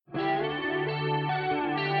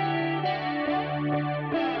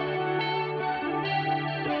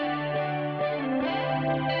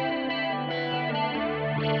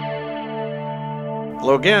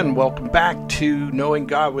Hello again. Welcome back to Knowing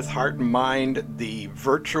God with Heart and Mind, the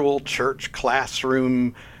virtual church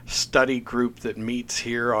classroom study group that meets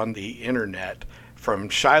here on the internet from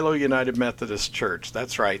Shiloh United Methodist Church.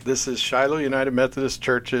 That's right. This is Shiloh United Methodist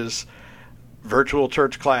Church's virtual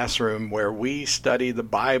church classroom where we study the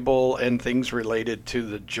Bible and things related to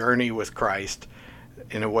the journey with Christ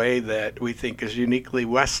in a way that we think is uniquely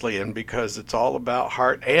Wesleyan because it's all about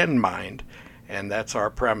heart and mind. And that's our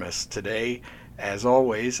premise today. As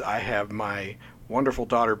always, I have my wonderful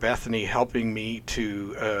daughter Bethany helping me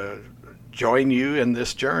to join you in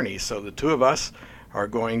this journey. So the two of us are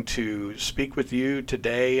going to speak with you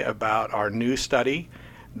today about our new study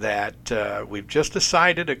that we've just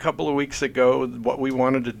decided a couple of weeks ago what we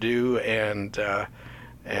wanted to do, and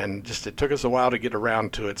just it took us a while to get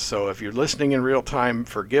around to it. So if you're listening in real time,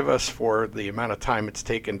 forgive us for the amount of time it's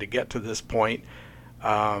taken to get to this point.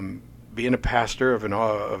 Being a pastor of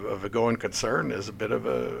a going concern is a bit of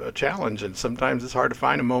a challenge, and sometimes it's hard to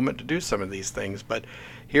find a moment to do some of these things. But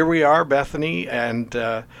here we are, Bethany, and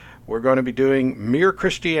we're going to be doing Mere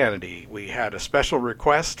Christianity. We had a special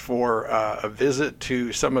request for a visit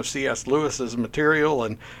to some of C.S. Lewis's material,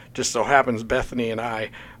 and just so happens Bethany and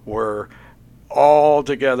I were all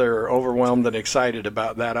together overwhelmed and excited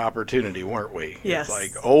about that opportunity, weren't we? Yes.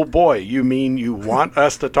 It's like, oh boy, you mean you want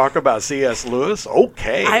us to talk about C.S. Lewis?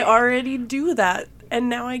 Okay. I already do that, and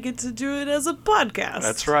now I get to do it as a podcast.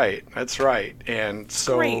 That's right. That's right. And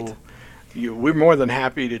so Great. We're more than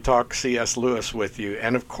happy to talk C.S. Lewis with you.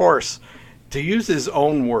 And of course, to use his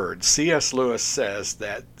own words, C.S. Lewis says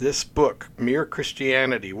that this book, Mere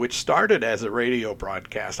Christianity, which started as a radio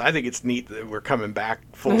broadcast, I think it's neat that we're coming back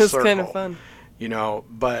full circle. It's kind of fun. You know,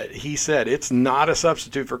 but he said it's not a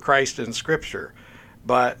substitute for Christ in Scripture,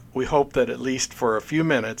 but we hope that at least for a few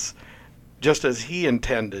minutes, just as he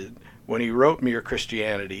intended when he wrote Mere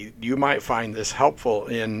Christianity, you might find this helpful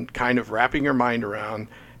in kind of wrapping your mind around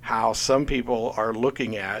how some people are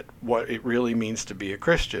looking at what it really means to be a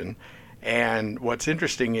Christian. And what's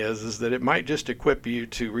interesting is that it might just equip you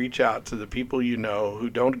to reach out to the people you know who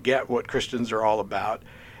don't get what Christians are all about.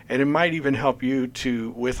 And it might even help you to,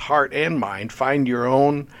 with heart and mind, find your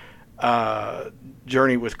own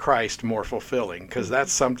journey with Christ more fulfilling, because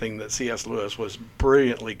that's something that C.S. Lewis was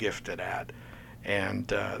brilliantly gifted at. And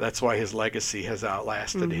that's why his legacy has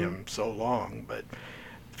outlasted him so long. But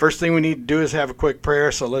first thing we need to do is have a quick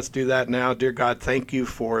prayer, so let's do that now. Dear God, thank you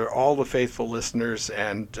for all the faithful listeners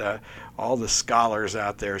and all the scholars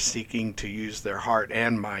out there seeking to use their heart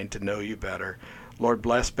and mind to know you better. Lord,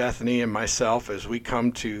 bless Bethany and myself as we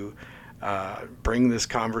come to bring this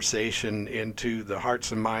conversation into the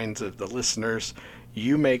hearts and minds of the listeners.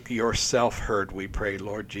 You make yourself heard, we pray,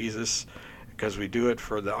 Lord Jesus, because we do it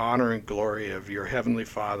for the honor and glory of your Heavenly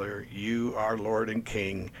Father, you, our Lord and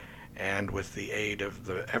King, and with the aid of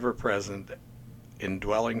the ever-present,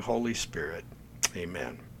 indwelling Holy Spirit.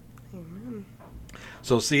 Amen. Amen.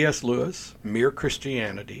 So C.S. Lewis, Mere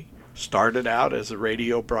Christianity, started out as a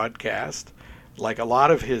radio broadcast, like a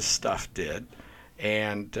lot of his stuff did,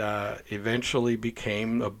 and eventually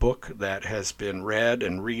became a book that has been read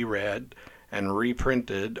and reread and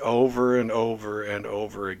reprinted over and over and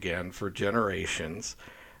over again for generations.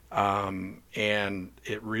 And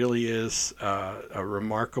it really is a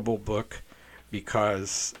remarkable book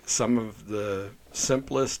because some of the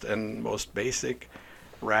simplest and most basic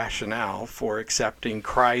rationale for accepting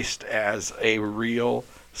Christ as a real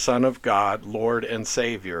Son of God, Lord and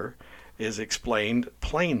Savior, is explained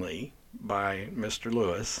plainly by Mr.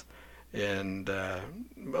 Lewis. And a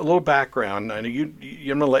little background. I know I'm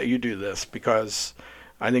going to let you do this because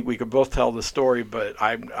I think we could both tell the story, but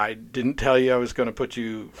I didn't tell you I was going to put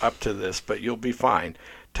you up to this, but you'll be fine.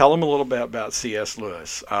 Tell them a little bit about C.S.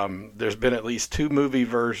 Lewis. There's been at least 2 movie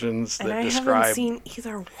versions that describe... And I haven't seen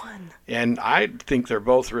either one. And I think they're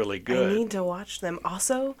both really good. I need to watch them.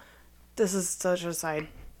 Also, this is such a side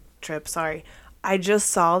trip, sorry. I just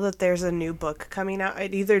saw that there's a new book coming out.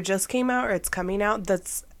 It either just came out or it's coming out.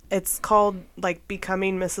 It's called like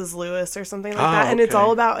Becoming Mrs. Lewis or something like that. And it's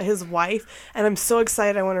all about his wife. And I'm so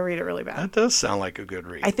excited. I want to read it really bad. That does sound like a good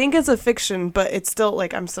read. I think it's a fiction, but it's still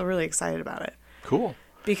like, I'm still really excited about it. Cool.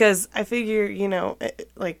 Because I figure,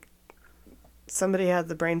 like somebody had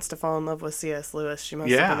the brains to fall in love with C.S. Lewis. She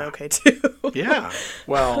must have been okay too. Yeah.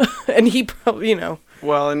 Well, and he probably,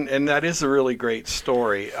 Well, and that is a really great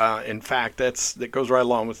story. In fact, that goes right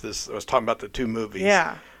along with this. I was talking about the 2 movies.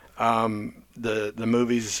 Yeah. The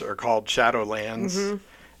movies are called Shadowlands,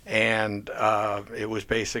 and it was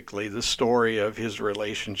basically the story of his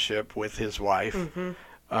relationship with his wife.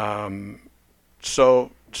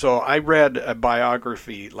 So I read a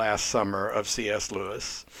biography last summer of C.S.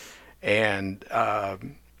 Lewis, And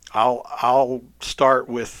I'll start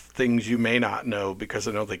with things you may not know because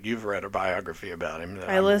I don't think you've read a biography about him that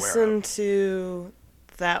I I'm aware listened of. to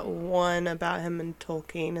that one about him and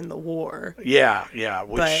Tolkien and the war. Yeah,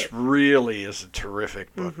 which But- really is a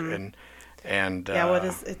terrific book. And Yeah, what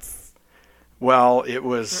is it's? well, it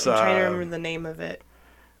was I'm trying to remember the name of it.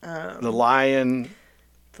 The Lion,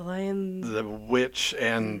 The Lion. the Witch,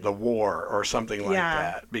 and the War, or something like Yeah.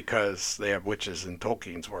 that, because they have witches in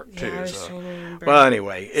Tolkien's work too. Yeah, I was So. trying to remember. Well,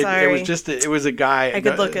 anyway, it was Sorry. just it was a guy. I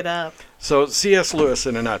could look it up. So C.S. Lewis,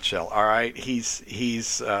 in a nutshell, all right,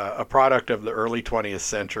 he's a product of the early 20th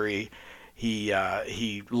century.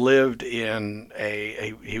 He lived in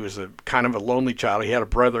he was a kind of a lonely child. He had a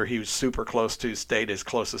brother he was super close to, stayed his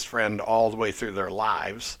closest friend all the way through their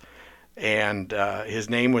lives, and his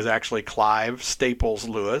name was actually Clive Staples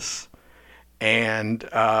Lewis. And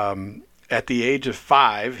at the age of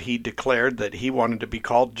 5, he declared that he wanted to be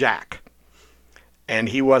called Jack. And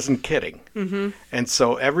he wasn't kidding. Mm-hmm. And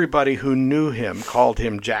so everybody who knew him called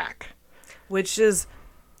him Jack. Which is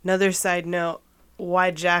another side note.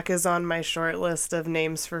 Why Jack is on my short list of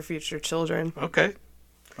names for future children. Okay.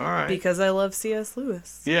 All right. Because I love C.S.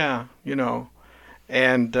 Lewis. Yeah,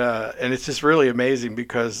 and it's just really amazing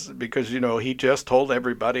because he just told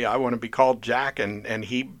everybody I want to be called Jack, and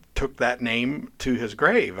he took that name to his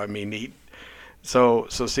grave. I mean, so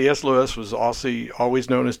C.S. Lewis was also always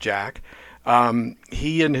known as Jack.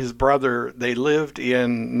 He and his brother, they lived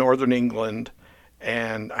in northern England,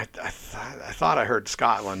 and I thought I heard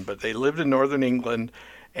Scotland, but they lived in northern England,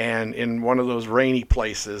 and in one of those rainy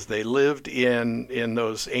places. They lived in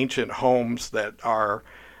those ancient homes that are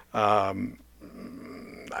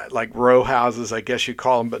like row houses, I guess you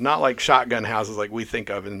call them, but not like shotgun houses like we think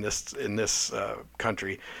of in this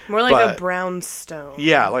country. More like But- a brownstone.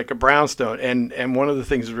 Yeah, like a brownstone. And one of the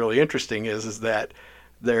things that's really interesting is that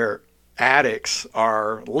their attics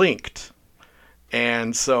are linked.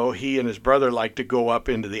 And so he and his brother like to go up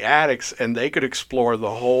into the attics, and they could explore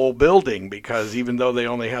the whole building because even though they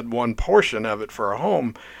only had one portion of it for a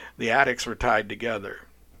home, the attics were tied together.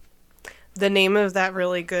 The name of that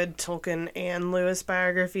really good Tolkien and Lewis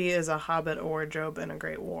biography is A Hobbit, a Wardrobe, and a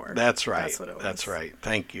Great War. That's right. That's what it was. That's right.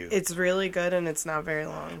 Thank you. It's really good and it's not very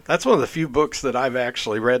long. That's one of the few books that I've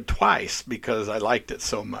actually read twice because I liked it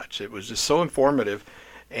so much. It was just so informative.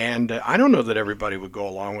 And I don't know that everybody would go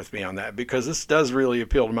along with me on that because this does really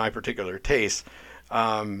appeal to my particular taste.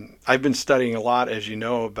 I've been studying a lot, as you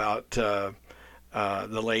know, about the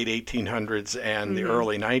late 1800s and the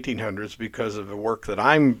early 1900s because of the work that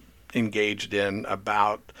I'm engaged in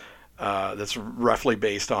about that's roughly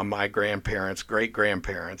based on my grandparents,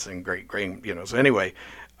 great-grandparents, and so anyway,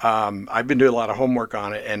 I've been doing a lot of homework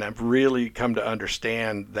on it, and I've really come to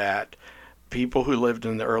understand that people who lived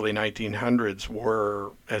in the early 1900s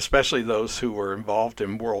were, especially those who were involved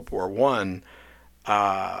in World War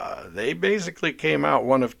I, they basically came out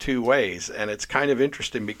one of two ways. And it's kind of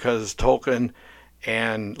interesting because Tolkien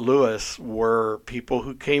and Lewis were people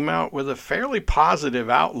who came out with a fairly positive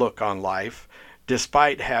outlook on life,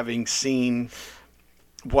 despite having seen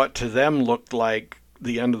what to them looked like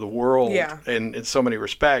the end of the world in so many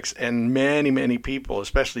respects. And many people,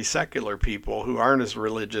 especially secular people who aren't as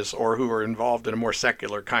religious or who are involved in a more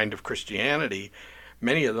secular kind of Christianity,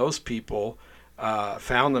 many of those people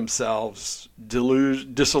found themselves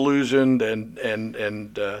disillusioned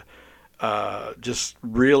and just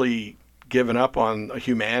really given up on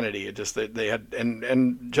humanity. It just they had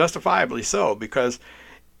and justifiably so, because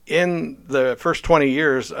in the first 20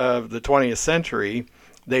 years of the 20th century,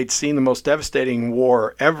 they'd seen the most devastating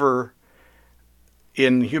war ever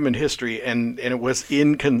in human history, and it was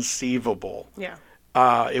inconceivable. Yeah.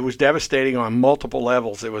 It was devastating on multiple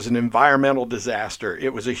levels. It was an environmental disaster.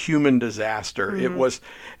 It was a human disaster. It was,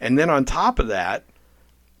 and then on top of that,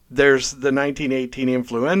 there's the 1918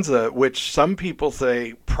 influenza, which some people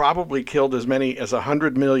say probably killed as many as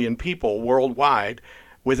 100 million people worldwide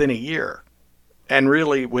within a year, and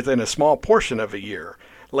really within a small portion of a year.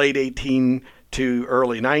 Late 18 to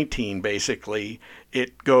early 19, basically,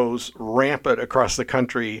 it goes rampant across the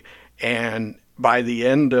country, and by the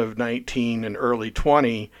end of 19 and early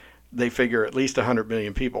 20, they figure at least 100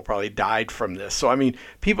 million people probably died from this. So, I mean,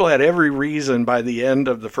 people had every reason by the end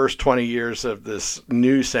of the first 20 years of this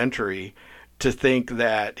new century to think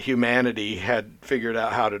that humanity had figured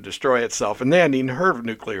out how to destroy itself, and they hadn't even heard of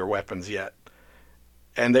nuclear weapons yet.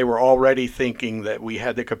 And they were already thinking that we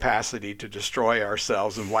had the capacity to destroy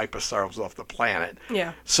ourselves and wipe ourselves off the planet.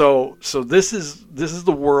 Yeah. So this is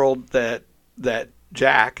the world that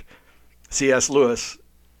Jack, C.S. Lewis,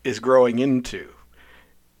 is growing into.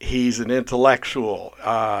 He's an intellectual.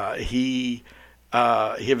 He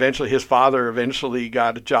his father eventually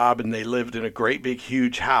got a job, and they lived in a great big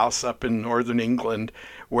huge house up in northern England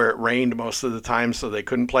where it rained most of the time, so they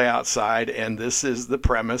couldn't play outside. And this is the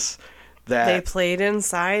premise that they played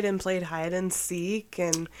inside and played hide and seek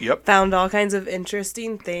and Yep. found all kinds of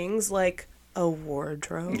interesting things like a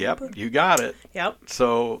wardrobe. Yep, you got it. Yep.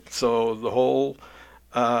 So the whole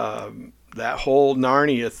that whole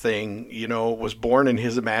Narnia thing, was born in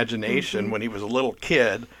his imagination when he was a little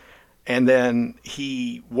kid, and then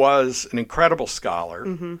he was an incredible scholar.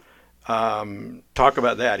 Talk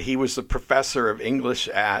about that. He was the professor of English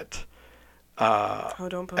at.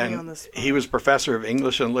 Don't put me on this. He was professor of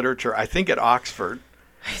English and literature, I think, at Oxford.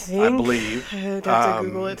 I believe. I'd have to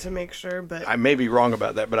Google it to make sure, but I may be wrong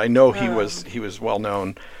about that, but I know he was well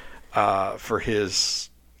known for his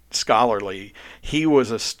scholarly. He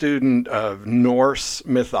was a student of Norse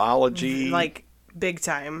mythology, like big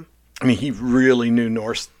time. I mean, he really knew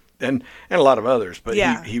Norse and a lot of others, but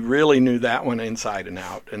Yeah. he really knew that one inside and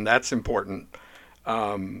out, and that's important.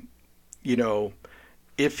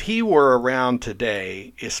 If he were around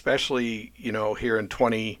today, especially here in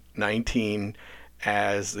 2019.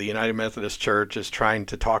 As the United Methodist Church is trying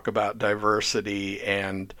to talk about diversity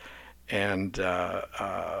and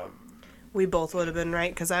We both would have been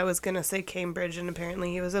right because I was gonna say Cambridge, and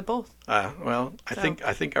apparently he was at both. I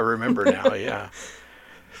think I remember now. Yeah.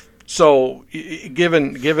 So,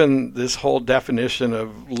 given this whole definition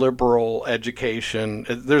of liberal education,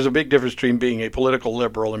 there's a big difference between being a political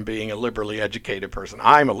liberal and being a liberally educated person.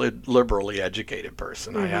 I'm a liberally educated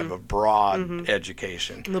person. I have a broad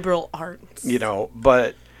education. Liberal arts.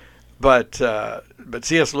 But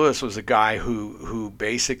C.S. Lewis was a guy who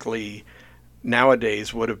basically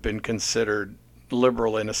nowadays would have been considered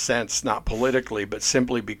liberal in a sense, not politically, but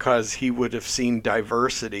simply because he would have seen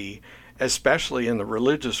diversity, especially in the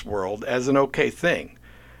religious world, as an okay thing.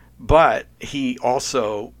 But he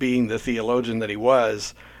also, being the theologian that he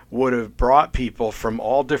was, would have brought people from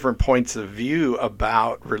all different points of view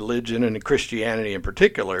about religion and Christianity in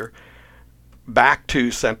particular back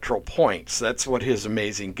to central points. That's what his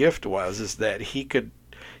amazing gift was, is that he could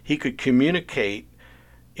communicate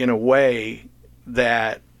in a way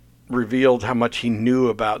that revealed how much he knew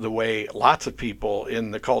about the way lots of people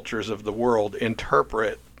in the cultures of the world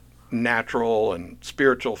interpret natural and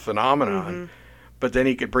spiritual phenomenon, but then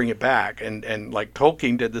he could bring it back. And like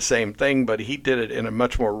Tolkien did the same thing, but he did it in a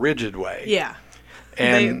much more rigid way. Yeah.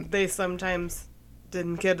 And they sometimes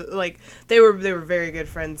didn't get, like, they were very good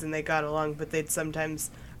friends and they got along, but they'd sometimes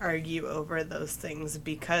argue over those things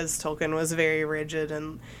because Tolkien was very rigid,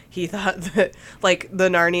 and he thought that, like, the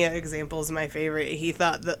Narnia example is my favorite. He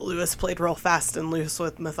thought that Lewis played real fast and loose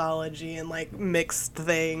with mythology and, like, mixed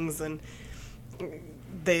things, and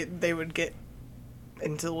they would get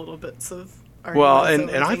into little bits of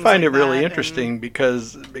arguments. And I find it really interesting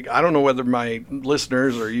because I don't know whether my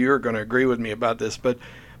listeners or you are going to agree with me about this, but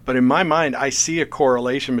in my mind, I see a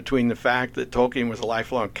correlation between the fact that Tolkien was a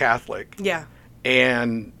lifelong Catholic, yeah,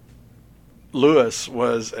 and Lewis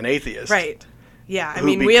was an atheist, right? Yeah, I who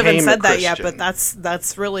mean, we haven't became a said that yet, Christian. but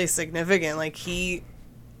that's really significant. Like he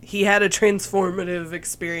had a transformative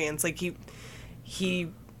experience. Like he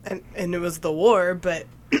and it was the war, but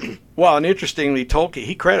Well, and interestingly,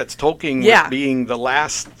 he credits Tolkien Yeah. with being the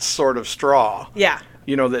last sort of straw. yeah,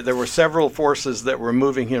 That there were several forces that were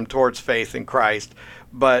moving him towards faith in Christ,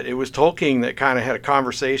 but it was Tolkien that kind of had a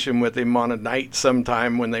conversation with him on a night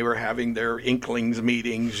sometime when they were having their Inklings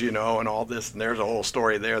meetings, and all this, and there's a whole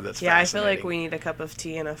story there that's yeah. I feel fascinating. like we need a cup of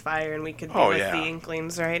tea and a fire, and we could be Oh, with yeah. the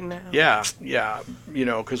Inklings right now. Yeah,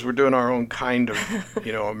 because we're doing our own kind of,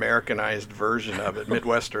 Americanized version of it,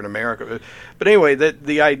 Midwestern America. But anyway,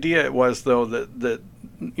 the idea was, though, that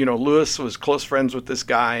Lewis was close friends with this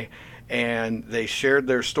guy, and they shared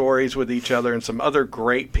their stories with each other and some other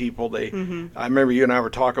great people. I remember you and I were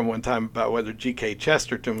talking one time about whether G.K.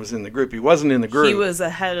 Chesterton was in the group. He wasn't in the group. He was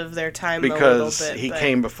ahead of their time because a little bit. he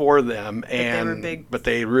came before them, they were big- but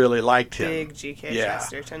they really liked him. big G.K. Yeah.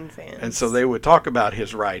 Chesterton fans. And so they would talk about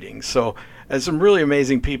his writings. So, and some really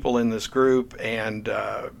amazing people in this group. And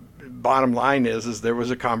bottom line is there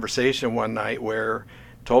was a conversation one night where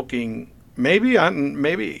Tolkien, maybe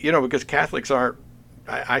because Catholics aren't.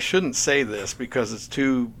 I shouldn't say this because it's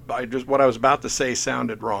what I was about to say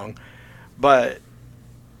sounded wrong. But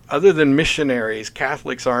other than missionaries,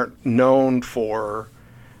 Catholics aren't known for,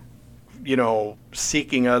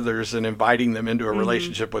 seeking others and inviting them into a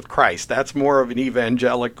relationship with Christ. That's more of an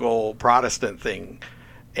evangelical Protestant thing.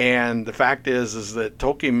 And the fact is that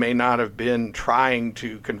Tolkien may not have been trying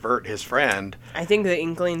to convert his friend. I think the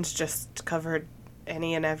Inklings just covered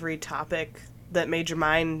any and every topic that made your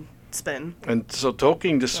mind spin. And so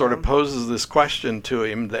Tolkien just sort of poses this question to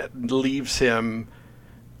him that leaves him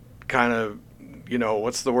kind of,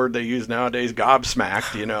 what's the word they use nowadays?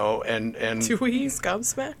 Gobsmacked, and Do we use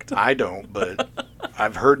gobsmacked? I don't, but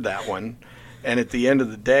I've heard that one. And at the end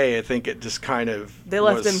of the day, I think it just kind of They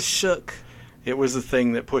left him shook. It was the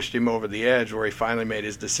thing that pushed him over the edge where he finally made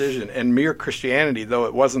his decision. And Mere Christianity, though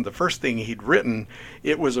it wasn't the first thing he'd written,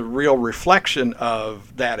 it was a real reflection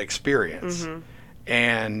of that experience. Mm-hmm.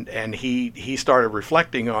 And he started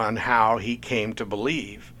reflecting on how he came to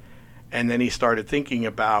believe. And then he started thinking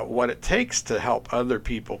about what it takes to help other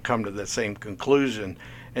people come to the same conclusion.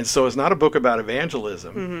 And so it's not a book about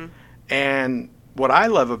evangelism. Mm-hmm. And what I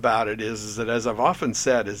love about it is that, as I've often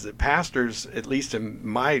said, is that pastors, at least in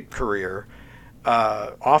my career,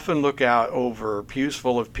 often look out over pews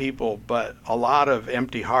full of people, but a lot of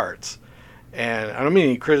empty hearts. And I don't mean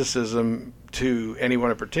any criticism to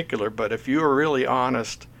anyone in particular, but if you are really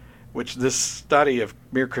honest, which this study of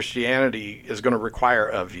Mere Christianity is going to require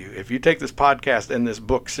of you, if you take this podcast and this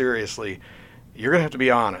book seriously, you're going to have to be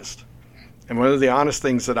honest. And one of the honest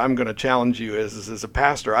things that I'm going to challenge you is as a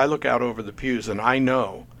pastor, I look out over the pews and I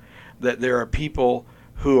know that there are people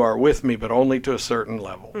who are with me, but only to a certain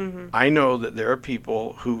level. Mm-hmm. I know that there are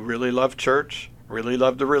people who really love church, really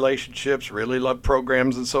love the relationships, really love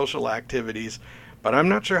programs and social activities, but I'm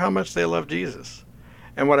not sure how much they love Jesus.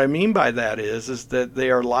 And what I mean by that is that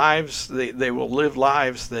they are lives, they will live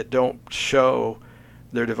lives that don't show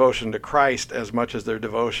their devotion to Christ as much as their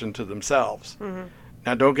devotion to themselves. Mm-hmm.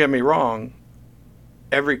 Now, don't get me wrong,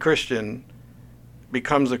 every Christian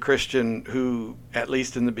becomes a Christian who, at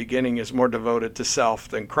least in the beginning, is more devoted to self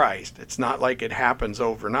than Christ. It's not like it happens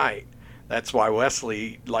overnight. That's why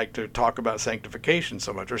Wesley liked to talk about sanctification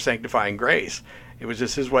so much, or sanctifying grace. It was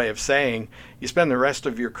just his way of saying you spend the rest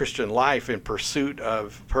of your Christian life in pursuit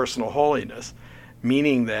of personal holiness,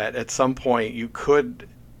 meaning that at some point you could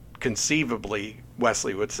conceivably,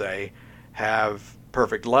 Wesley would say, have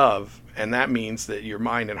perfect love, and that means that your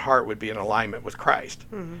mind and heart would be in alignment with Christ.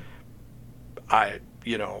 Mm-hmm.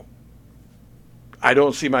 I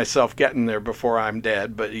don't see myself getting there before I'm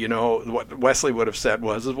dead, but what Wesley would have said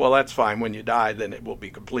was, well, that's fine. When you die, then it will be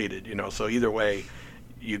completed. So either way,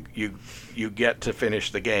 you get to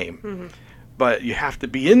finish the game. Mm-hmm. But you have to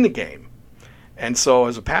be in the game. And so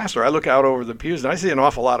as a pastor, I look out over the pews and I see an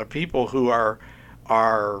awful lot of people who are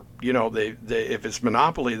they if it's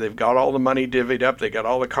Monopoly, they've got all the money divvied up, they got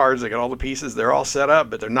all the cards, they got all the pieces, they're all set up,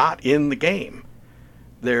 but they're not in the game.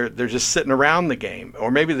 They're just sitting around the game,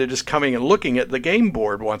 or maybe they're just coming and looking at the game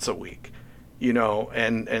board once a week,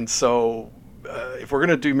 and so if we're going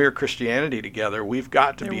to do Mere Christianity together, we've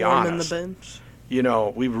got to be honest. The bench.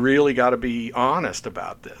 We've really got to be honest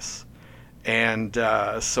about this. And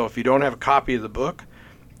so if you don't have a copy of the book,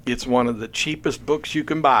 it's one of the cheapest books you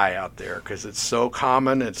can buy out there because it's so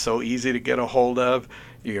common, it's so easy to get a hold of.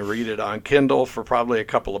 You can read it on Kindle for probably a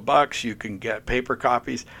couple of bucks. You can get paper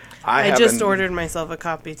copies. I just ordered myself a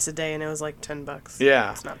copy today, and it was like $10.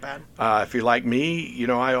 Yeah. It's not bad. If you're like me,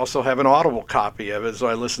 I also have an Audible copy of it, so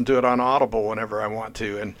I listen to it on Audible whenever I want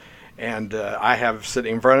to. And I have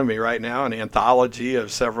sitting in front of me right now an anthology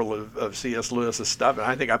of several of C.S. Lewis's stuff, and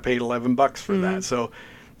I think I paid $11 for that. So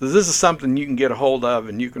this is something you can get a hold of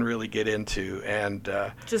and you can really get into. And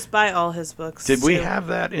just buy all his books. Did we have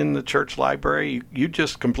that in the church library? You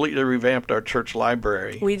just completely revamped our church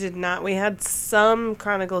library. We did not. We had some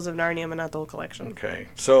Chronicles of Narnia, but not the whole collection. Okay.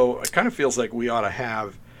 So it kind of feels like we ought to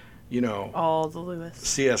have, all the Lewis.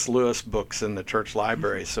 C.S. Lewis books in the church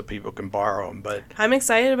library so people can borrow them. But I'm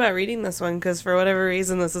excited about reading this one because for whatever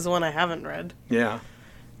reason, this is one I haven't read. Yeah.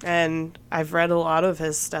 And I've read a lot of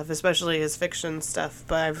his stuff, especially his fiction stuff,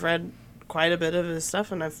 but I've read quite a bit of his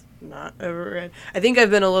stuff, and I've not ever read. I think I've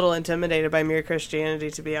been a little intimidated by Mere Christianity,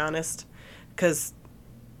 to be honest, because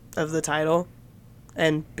of the title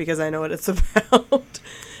and because I know what it's about.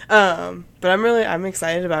 But I'm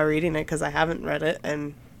excited about reading it because I haven't read it,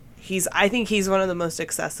 and I think he's one of the most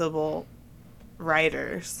accessible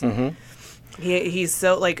writers. Mm-hmm. He's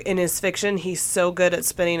so, in his fiction, he's so good at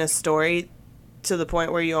spinning a story to the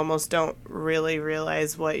point where you almost don't really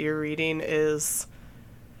realize what you're reading is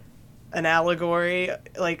an allegory,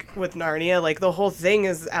 with Narnia. The whole thing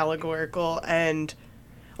is allegorical. And,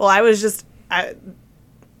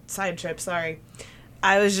 side trip, sorry.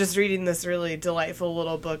 I was just reading this really delightful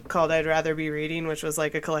little book called I'd Rather Be Reading, which was a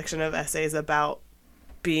collection of essays about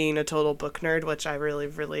being a total book nerd, which I really,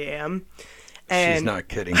 really am. And she's not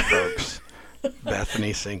kidding, folks.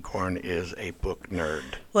 Bethany Sinkhorn is a book nerd.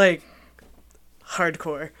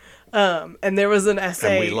 Hardcore. And there was an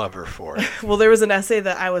essay. And we love her for it. Well, there was an essay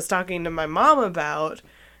that I was talking to my mom about,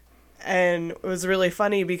 And it was really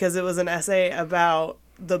funny because it was an essay about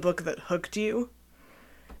the book that hooked you.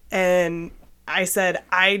 And I said,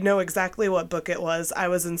 I know exactly what book it was. I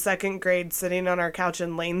was in second grade sitting on our couch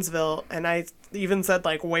in Lanesville, and I even said,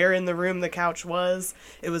 like, where in the room the couch was.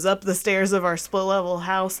 It was up the stairs of our split-level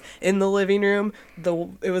house in the living room.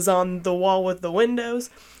 It was on the wall with the windows.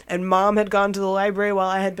 And Mom had gone to the library while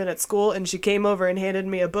I had been at school, and she came over and handed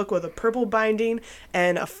me a book with a purple binding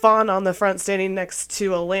and a fawn on the front standing next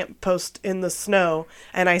to a lamppost in the snow.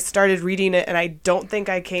 And I started reading it, and I don't think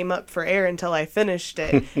I came up for air until I finished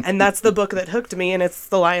it. And that's the book that hooked me, and it's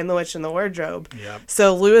The Lion, the Witch, and the Wardrobe. Yep.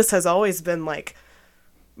 So Lewis has always been, like,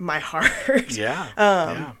 my heart.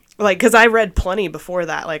 Yeah. Like, because I read plenty before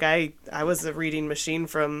that. Like, I was a reading machine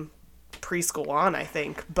from preschool on, I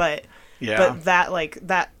think. But that, like,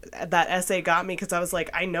 that essay got me because I was like,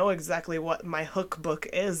 I know exactly what my hook book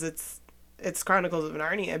is. It's Chronicles of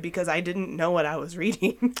Narnia, because I didn't know what I was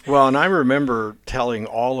reading. Well, and I remember telling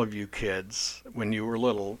all of you kids when you were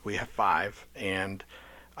little, we have 5, and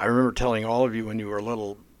I remember telling all of you when you were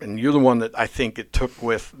little, and you're the one that I think it took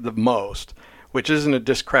with the most, which isn't a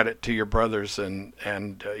discredit to your brothers and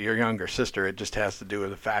your younger sister. It just has to do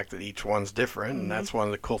with the fact that each one's different, and that's one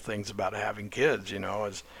of the cool things about having kids,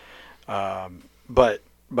 is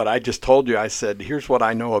but I just told you, I said, here's what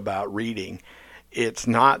I know about reading. It's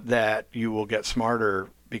not that you will get smarter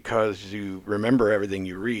because you remember everything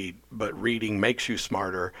you read, but reading makes you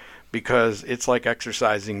smarter because it's like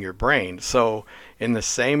exercising your brain. So in the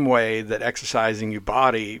same way that exercising your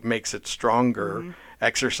body makes it stronger,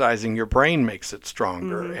 exercising your brain makes it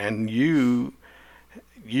stronger. And you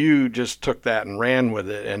just took that and ran with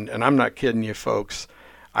it. And I'm not kidding you, folks.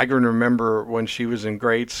 I can remember when she was in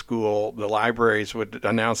grade school, the libraries would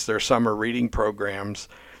announce their summer reading programs.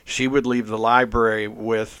 She would leave the library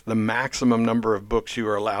with the maximum number of books you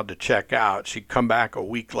were allowed to check out. She'd come back a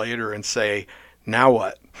week later and say, now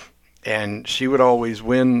what? And she would always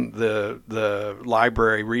win the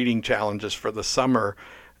library reading challenges for the summer,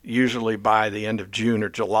 usually by the end of June or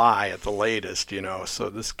July at the latest, So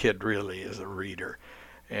this kid really is a reader.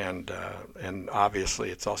 And obviously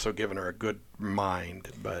it's also given her a good mind,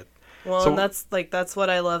 but and that's what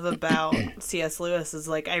I love about C.S. Lewis is,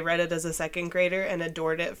 like, I read it as a second grader and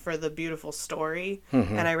adored it for the beautiful story.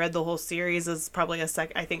 And I read the whole series as probably I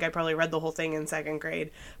think I probably read the whole thing in second grade,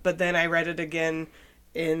 but then I read it again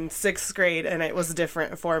in 6th grade and it was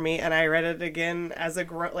different for me, and I read it again as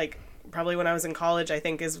probably when I was in college, I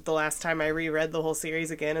think, is the last time I reread the whole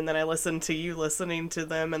series again, and then I listened to you listening to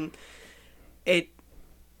them, and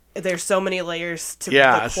there's so many layers to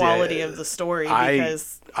the quality of the story,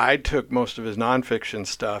 because I took most of his nonfiction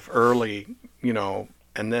stuff early,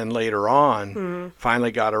 and then later on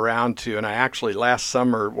finally got around to, and I actually last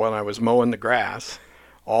summer when I was mowing the grass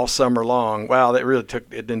all summer long, well, it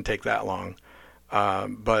didn't take that long.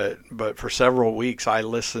 But for several weeks I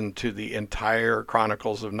listened to the entire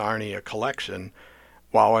Chronicles of Narnia collection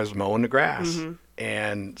while I was mowing the grass.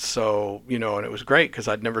 And so, and it was great because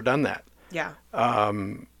I'd never done that. Yeah.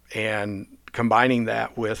 And combining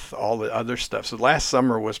that with all the other stuff. So last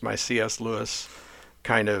summer was my C.S. Lewis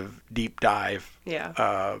kind of deep dive.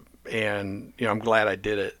 Yeah. And I'm glad I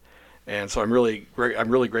did it. And so I'm really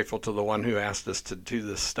grateful to the one who asked us to do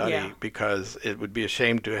this study, because it would be a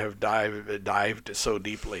shame to have dived so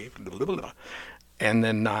deeply and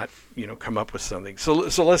then not, come up with something. So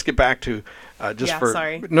let's get back to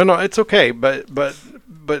sorry. No, it's okay. But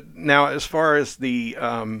now, as far as the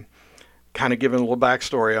kind of giving a little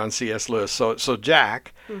backstory on C.S. Lewis. So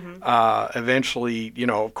Jack, eventually,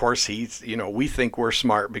 of course he's, we think we're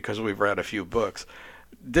smart because we've read a few books.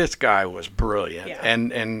 This guy was brilliant,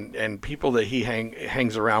 and people that he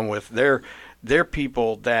hangs around with, they're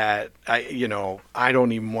people that I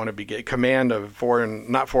don't even want to be command of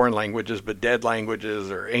not foreign languages, but dead languages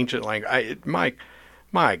or ancient language.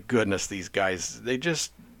 My goodness, these guys, they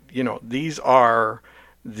just, these are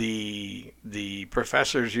the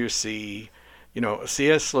professors you see,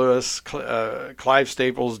 C.S. Lewis, Clive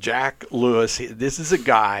Staples, Jack Lewis. This is a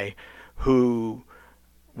guy who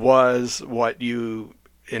was what you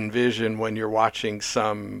envision when you're watching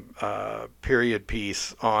some period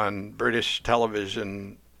piece on British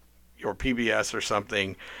television or PBS or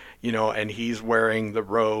something, and he's wearing the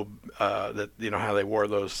robe that, how they wore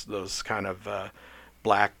those kind of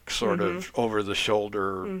black sort of over the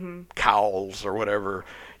shoulder cowls or whatever,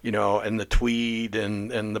 and the tweed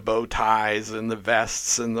and the bow ties and the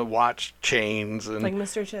vests and the watch chains and like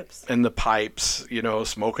Mr. Chips and the pipes,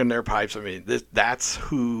 smoking their pipes. I mean, that's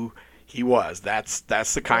who he was. That's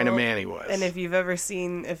the kind of man he was. And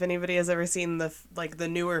if anybody has ever seen the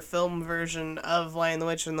newer film version of Lion, the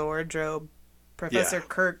Witch, and the Wardrobe, Professor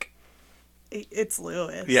Kirk it's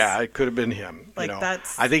Lewis. Yeah, it could have been him. Like,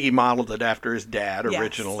 that's... I think he modeled it after his dad Yes.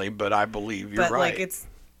 originally, but I believe you're But, right. like,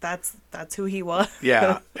 that's who he was.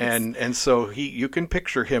 Yeah, and so you can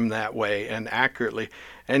picture him that way and accurately.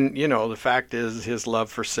 And, the fact is his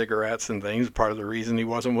love for cigarettes and things, part of the reason he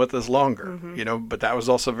wasn't with us longer, but that was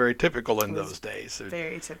also very typical in those days.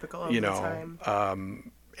 Very typical of the time.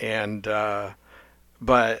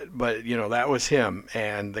 But that was him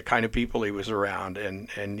and the kind of people he was around.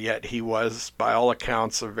 And yet he was, by all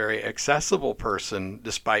accounts, a very accessible person,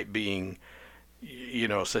 despite being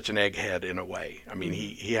such an egghead in a way. I mean,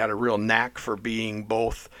 he had a real knack for being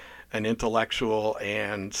both an intellectual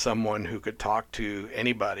and someone who could talk to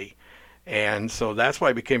anybody. And so that's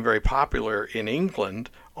why he became very popular in England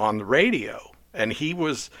on the radio. And he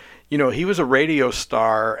was a radio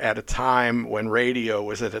star at a time when radio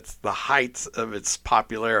was at the heights of its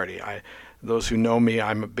popularity. Those who know me,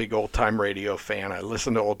 I'm a big old-time radio fan. I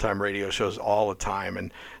listen to old-time radio shows all the time.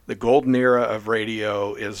 And the golden era of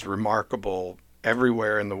radio is remarkable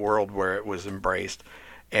everywhere in the world where it was embraced.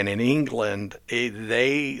 And in England,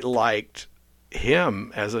 they liked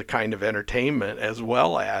him as a kind of entertainment as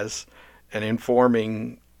well as an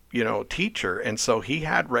informing, teacher. And so he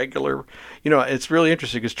had regular, it's really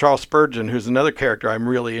interesting because Charles Spurgeon, who's another character I'm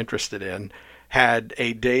really interested in, had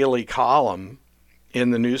a daily column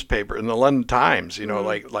in the newspaper, in the London Times,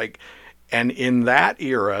 and in that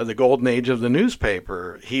era, the golden age of the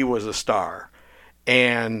newspaper, he was a star.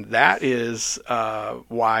 And that is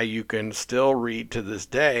why you can still read to this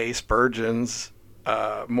day Spurgeon's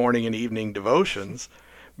morning and evening devotions,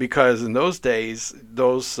 because in those days,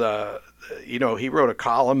 he wrote a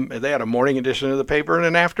column. They had a morning edition of the paper and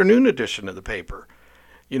an afternoon edition of the paper.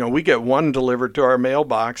 We get one delivered to our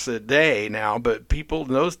mailbox a day now, but people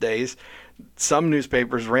in those days, some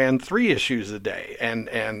newspapers ran 3 issues a day,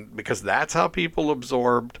 and because that's how people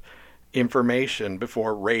absorbed information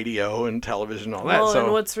before radio and television and all that. Well,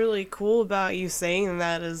 and what's really cool about you saying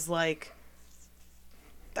that is, like,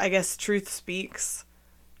 I guess truth speaks,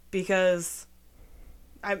 because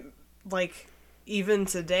I'm like, even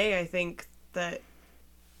today, I think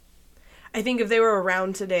if they were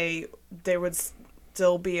around today, there would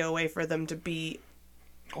still be a way for them to be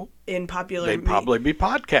in popular. They'd probably be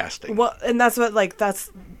podcasting. Well, and that's what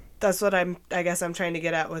what I guess I'm trying to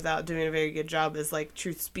get at without doing a very good job, is like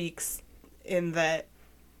truth speaks, in that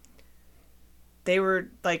they were,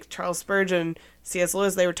 like, Charles Spurgeon, C.S.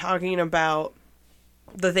 Lewis, they were talking about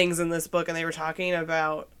the things in this book, and they were talking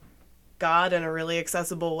about God in a really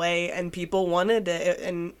accessible way, and people wanted it.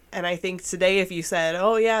 And I think today, if you said,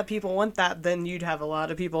 oh yeah, people want that, then you'd have a lot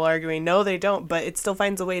of people arguing, no, they don't, but it still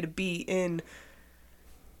finds a way to be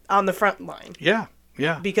on the front line. Yeah.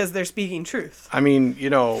 Yeah. Because they're speaking truth. I mean,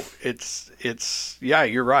 it's yeah,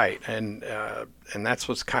 you're right. And that's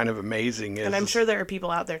what's kind of amazing. And I'm sure there are people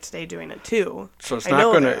out there today doing it too. So it's not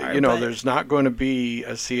going to, there's not going to be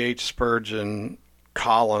a C.H. Spurgeon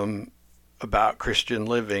column about Christian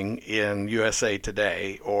living in USA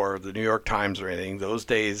Today or the New York Times or anything. Those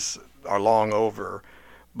days are long over,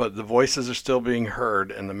 but the voices are still being heard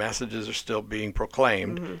and the messages are still being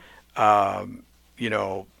proclaimed.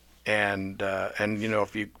 And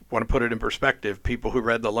if you want to put it in perspective, people who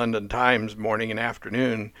read the London Times morning and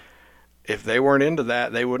afternoon, if they weren't into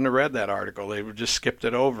that, they wouldn't have read that article. They would just skipped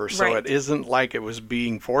it over. So Right. It isn't like it was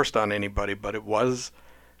being forced on anybody, but it was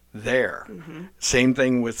there. Same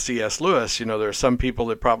thing with C.S. Lewis. There are some people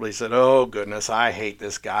that probably said, oh, goodness, I hate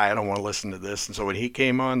this guy. I don't want to listen to this. And so when he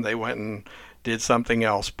came on, they went and did something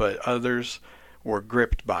else. But others were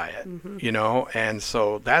gripped by it, And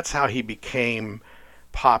so that's how he became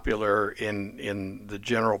popular in the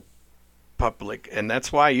general public. And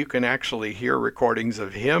that's why you can actually hear recordings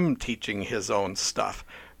of him teaching his own stuff,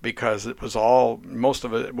 because most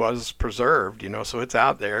of it was preserved, so it's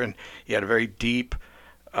out there. And he had a very deep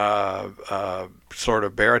sort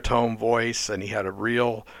of baritone voice, and he had a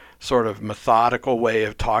real sort of methodical way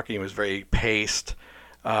of talking. He was very paced.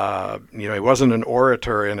 He wasn't an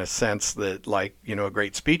orator in a sense that, like, a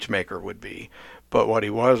great speech maker would be. But what he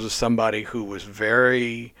was somebody who was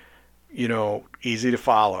very, easy to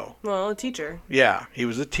follow. Well, a teacher. Yeah, he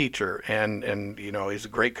was a teacher, and he's a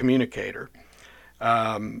great communicator.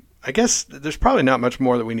 I guess there's probably not much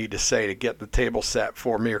more that we need to say to get the table set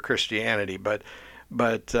for Mere Christianity, but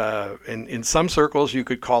in some circles you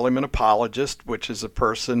could call him an apologist, which is a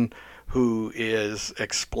person who is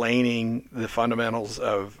explaining the fundamentals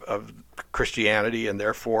of Christianity and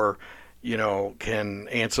therefore can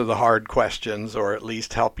answer the hard questions, or at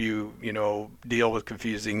least help you, deal with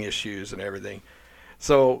confusing issues and everything.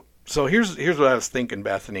 So here's what I was thinking,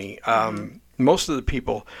 Bethany. Most of the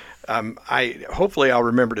people, Hopefully I'll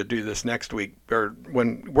remember to do this next week, or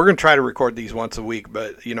when we're going to try to record these once a week.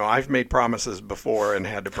 But I've made promises before and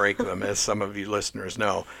had to break them, as some of you listeners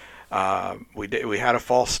know. We had a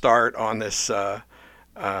false start on this.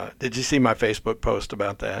 Did you see my Facebook post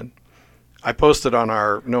about that? I posted on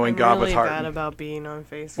our Knowing God with Heart. I'm really bad about being on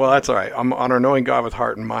Facebook. Well, that's all right. On our Knowing God with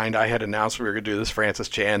Heart and Mind, I had announced we were going to do this Francis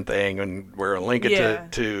Chan thing, and we're going to link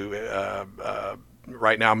it to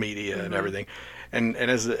Right Now Media and everything. And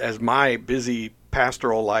as my busy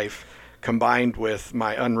pastoral life combined with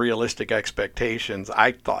my unrealistic expectations,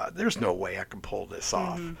 I thought there's no way I can pull this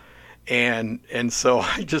off. And so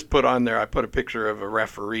I just put on there, I put a picture of a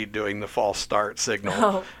referee doing the false start signal.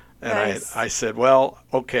 Oh, and nice. I said, well,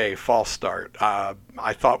 okay, false start.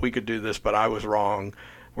 I thought we could do this, but I was wrong.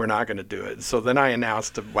 We're not going to do it. So then I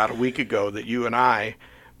announced about a week ago that you and I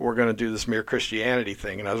were going to do this Mere Christianity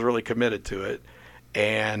thing, and I was really committed to it.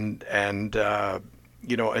 And then how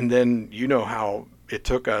it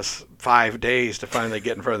took us 5 days to finally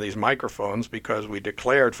get in front of these microphones, because we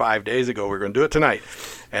declared 5 days ago we were going to do it tonight,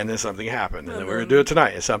 and then something happened, and then we were going to do it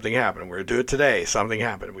tonight, and something happened. We were going to do it today, something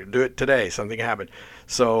happened. We were going to do it today, something happened.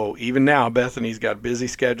 So even now, Bethany's got a busy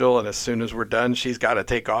schedule, and as soon as we're done, she's got to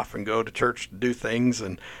take off and go to church to do things,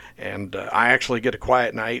 and I actually get a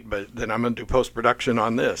quiet night, but then I'm going to do post-production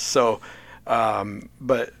on this. So,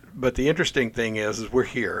 But the interesting thing is we're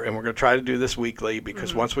here, and we're going to try to do this weekly,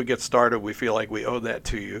 because once we get started, we feel like we owe that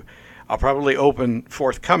to you. I'll probably open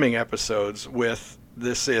forthcoming episodes with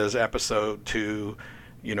this is episode 2,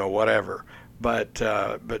 whatever. But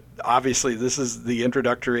obviously this is the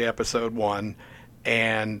introductory episode 1,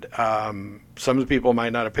 and some of the people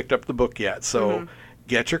might not have picked up the book yet. So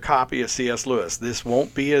get your copy of C.S. Lewis. This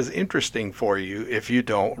won't be as interesting for you if you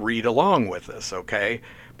don't read along with us, okay?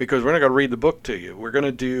 Because we're not going to read the book to you. We're going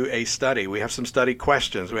to do a study. We have some study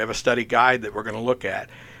questions. We have a study guide that we're going to look at.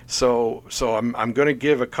 So I'm going to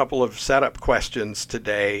give a couple of setup questions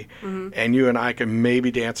today, and you and I can maybe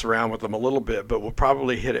dance around with them a little bit, but we'll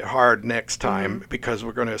probably hit it hard next time, because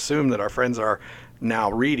we're going to assume that our friends are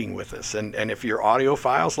now reading with us. And if you're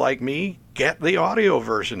audiophiles like me, get the audio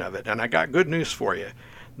version of it. And I got good news for you.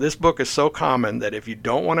 This book is so common that if you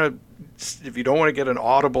don't want to get an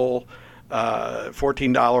Audible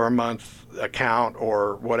 $14 a month account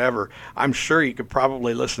or whatever, I'm sure you could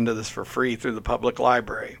probably listen to this for free through the public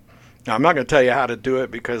library. Now, I'm not going to tell you how to do it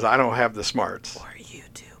because I don't have the smarts. Or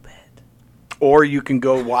YouTube it. Or you can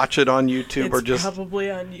go watch it on YouTube, It's or just probably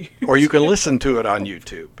on YouTube. or you can listen to it on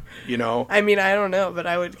YouTube. I mean, I don't know, but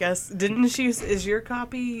I would guess. Is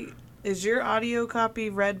your audio copy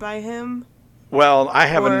read by him? Well, I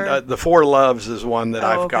haven't. The Four Loves is one that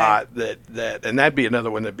I've okay. got that, and that'd be another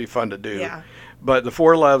one that'd be fun to do. Yeah. But the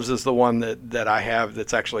Four Loves is the one that I have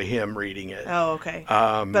that's actually him reading it. Oh, okay.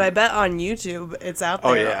 But I bet on YouTube it's out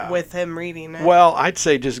there with him reading it. Well, I'd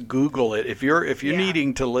say just Google it if you're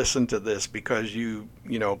needing to listen to this because you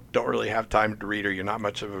don't really have time to read, or you're not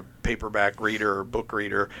much of a paperback reader or book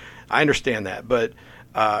reader. I understand that, but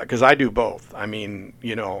because I do both. I mean,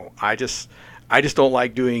 I just don't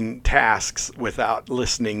like doing tasks without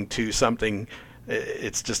listening to something.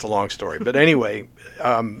 It's just a long story. But anyway,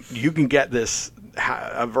 you can get this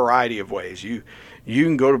a variety of ways. You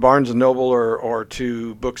can go to Barnes & Noble or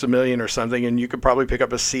to Books A Million or something, and you could probably pick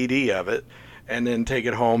up a CD of it and then take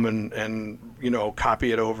it home and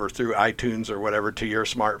copy it over through iTunes or whatever to your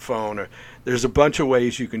smartphone. There's a bunch of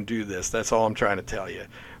ways you can do this. That's all I'm trying to tell you.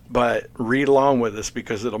 But read along with us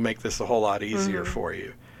because it'll make this a whole lot easier for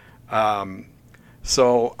you.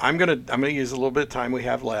 So I'm gonna use a little bit of time we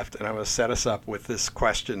have left, and I'm gonna set us up with this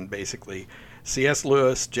question. Basically, C.S.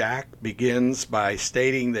 Lewis, Jack, begins by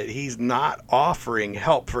stating that he's not offering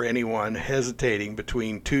help for anyone hesitating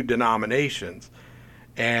between two denominations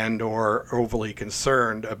and or overly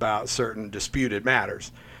concerned about certain disputed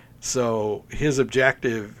matters. So his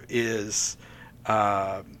objective is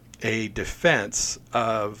a defense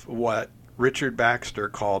of what Richard Baxter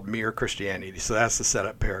called mere Christianity. So that's the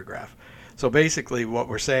setup paragraph. So basically what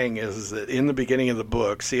we're saying is that in the beginning of the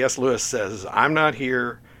book, C.S. Lewis says, I'm not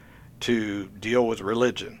here to deal with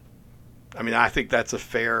religion. I mean, I think that's a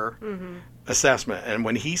fair assessment. And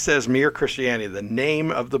when he says mere Christianity, the name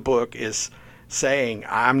of the book is saying,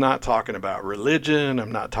 I'm not talking about religion.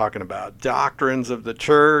 I'm not talking about doctrines of the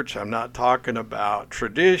church. I'm not talking about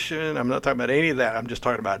tradition. I'm not talking about any of that. I'm just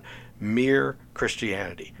talking about mere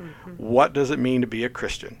Christianity. What does it mean to be a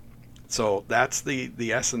Christian? So that's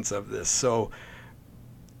the essence of this. So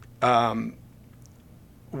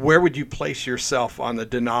where would you place yourself on the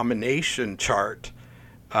denomination chart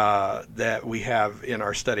that we have in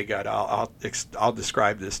our study guide? I'll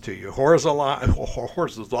describe this to you.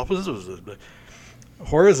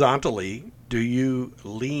 Horizontally, do you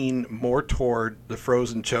lean more toward the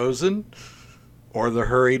frozen chosen or the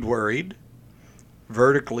hurried worried?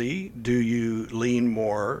 Vertically, do you lean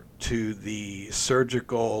more to the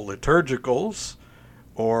surgical liturgicals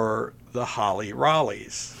or the holly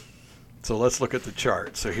rollies? So let's look at the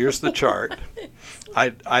chart. So here's the chart.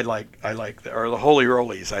 I like or the holy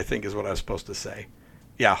rollies, I think is what I was supposed to say.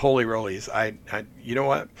 Yeah, holy rollies. I you know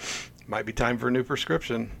what? Might be time for a new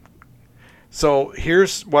prescription. So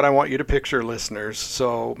here's what I want you to picture, listeners.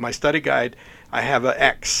 So my study guide, I have an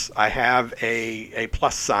X. I have a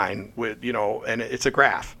plus sign with, and it's a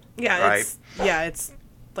graph. Yeah, right? It's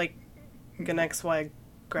like an XY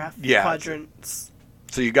graph Yeah. quadrants.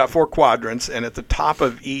 So you got 4 quadrants, and at the top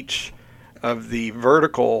of each of the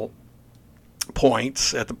vertical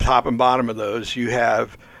points, at the top and bottom of those, you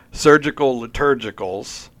have surgical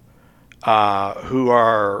liturgicals, who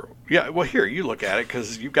are, well, here, you look at it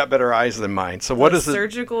because you've got better eyes than mine. So what is it?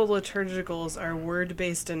 Surgical liturgicals are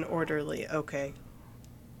word-based and orderly. Okay.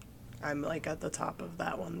 I'm like at the top of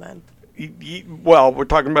that one then. Well, we're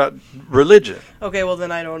talking about religion. Okay, well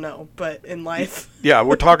then I don't know, but in life. Yeah,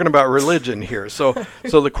 we're talking about religion here. So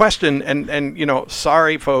the question, and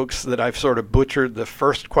sorry folks that I've sort of butchered the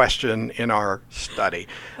first question in our study,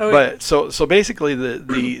 but so basically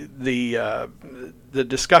the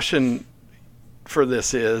discussion for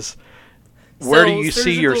this is, where do you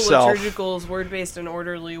see yourself? Liturgicals, word-based and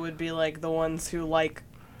orderly, would be like the ones who like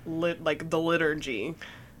the liturgy,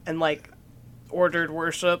 and like ordered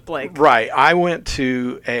worship, like. Right. I went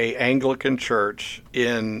to a Anglican church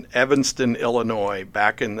in Evanston, Illinois,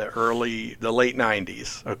 back in the late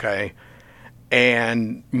 90s. Okay,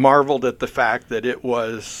 and marveled at the fact that it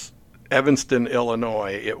was Evanston,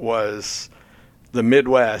 Illinois. It was the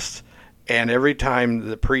Midwest. And every time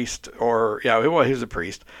the priest, he was a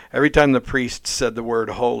priest. Every time the priest said the word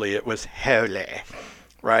holy, it was holy,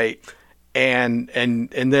 right? And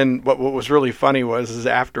then what was really funny is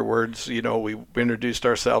afterwards, we introduced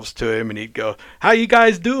ourselves to him, and he'd go, "How you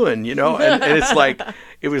guys doing?" And it's like,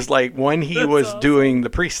 it was like when he was awesome. Doing the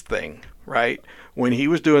priest thing, right? When he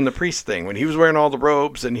was doing the priest thing, when he was wearing all the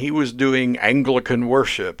robes and he was doing Anglican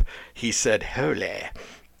worship, he said holy,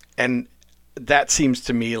 and that seems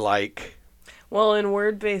to me like. Well, and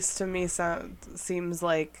word-based to me seems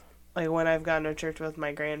like when I've gone to church with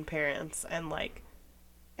my grandparents and like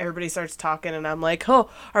everybody starts talking and I'm like, "Oh,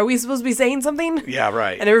 are we supposed to be saying something?" Yeah,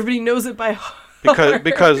 right. And everybody knows it by heart.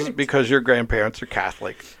 Because your grandparents are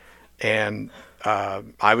Catholic, and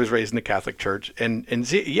I was raised in the Catholic Church,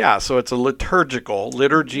 so it's a liturgical.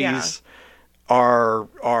 Liturgies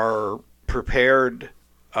are prepared.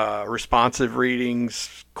 Responsive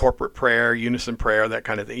readings, corporate prayer, unison prayer, that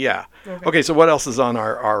kind of thing. Yeah. Okay, so what else is on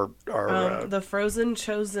our the frozen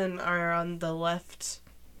chosen are on the left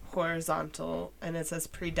horizontal, and it says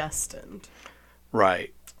predestined.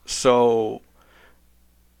 Right. So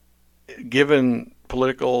given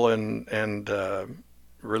political and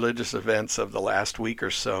religious events of the last week or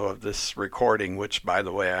so of this recording, which, by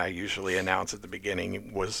the way, I usually announce at the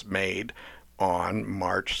beginning, was made on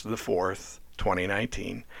March the 4th,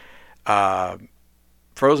 2019.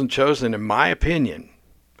 Frozen chosen, in my opinion,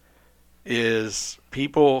 is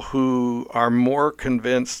people who are more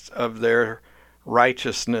convinced of their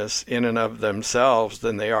righteousness in and of themselves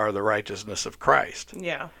than they are the righteousness of Christ.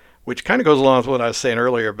 Yeah. Which kind of goes along with what I was saying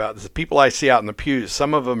earlier about the people I see out in the pews.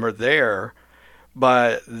 Some of them are there,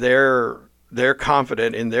 but they're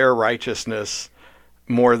confident in their righteousness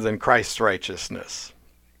more than Christ's righteousness.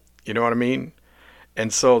 You know what I mean?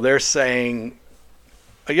 And so they're saying,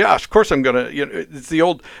 yeah, of course I'm going to, it's the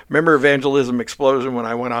old, remember Evangelism Explosion when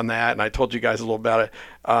I went on that, and I told you guys a little about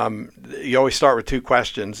it. You always start with 2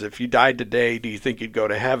 questions. If you died today, do you think you'd go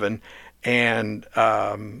to heaven? And,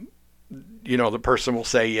 the person will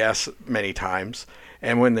say yes many times.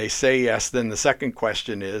 And when they say yes, then the second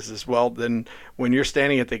question is well, then when you're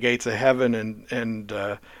standing at the gates of heaven and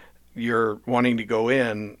you're wanting to go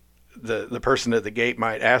in, the person at the gate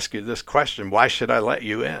might ask you this question: why should I let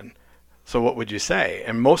you in? So what would you say?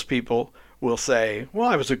 And most people will say, well,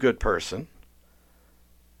 I was a good person.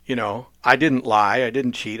 I didn't lie, I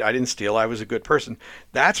didn't cheat, I didn't steal, I was a good person.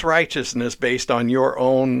 That's righteousness based on your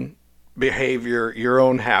own behavior, your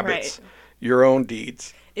own habits, right. Your own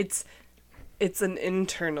deeds. It's an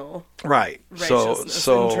internal right. So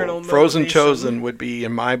internal frozen chosen would be,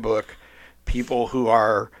 in my book, people who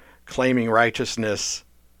are claiming righteousness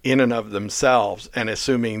in and of themselves and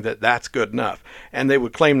assuming that that's good enough. And they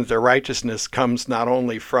would claim that their righteousness comes not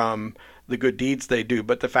only from the good deeds they do,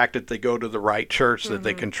 but the fact that they go to the right church, that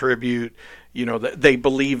they contribute, that they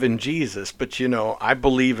believe in Jesus. But, I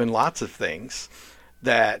believe in lots of things.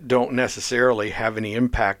 that don't necessarily have any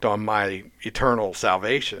impact on my eternal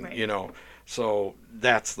salvation, Right. you know. So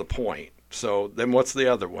that's the point. So then what's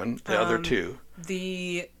the other one? The other two?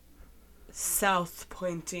 The south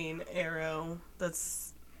pointing arrow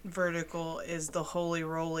that's vertical is the Holy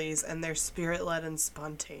Rollies, and they're spirit-led and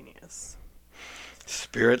spontaneous.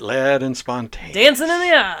 Spirit-led and spontaneous. Dancing in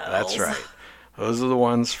the aisles. That's right. Those are the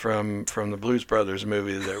ones from the Blues Brothers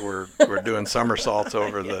movie that were doing somersaults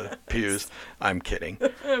over the pews. I'm kidding.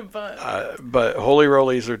 But Holy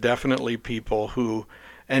Rollies are definitely people who,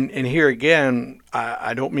 and here again,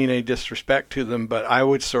 I don't mean any disrespect to them, but I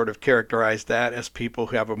would sort of characterize that as people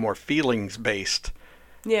who have a more feelings-based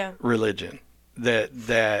religion.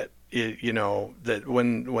 That you know, that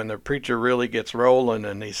when the preacher really gets rolling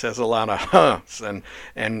and he says a lot of huhs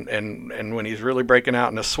and when he's really breaking out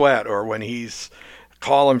in a sweat, or when he's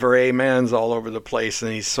calling for amens all over the place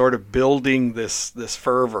and he's sort of building this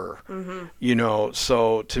fervor, you know.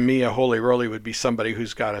 So to me, a Holy Roly would be somebody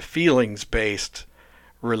who's got a feelings-based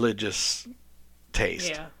religious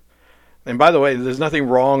taste. Yeah. And by the way, there's nothing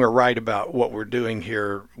wrong or right about what we're doing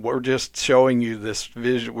here. We're just showing you this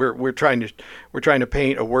vision. We're trying to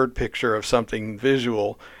paint a word picture of something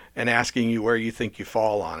visual and asking you where you think you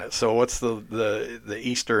fall on it. So what's the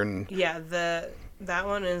Eastern? Yeah, that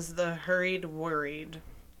one is the hurried worried,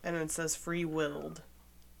 and it says free willed.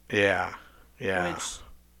 Yeah. Which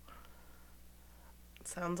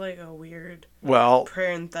sounds like a weird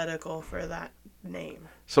parenthetical for that name.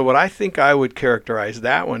 So what I think I would characterize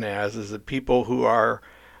that one as is that people who are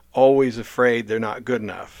always afraid they're not good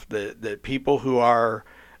enough. That people who are,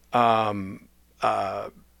 you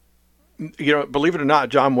know, believe it or not,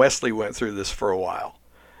 John Wesley went through this for a while.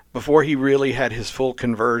 Before he really had his full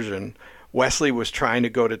conversion, Wesley was trying to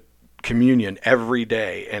go to communion every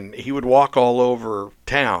day, and he would walk all over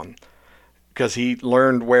town because he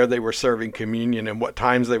learned where they were serving communion and what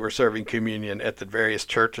times they were serving communion at the various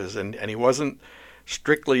churches, and he wasn't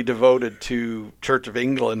strictly devoted to Church of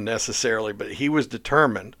England necessarily, but he was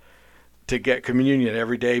determined to get communion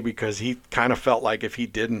every day because he kind of felt like if he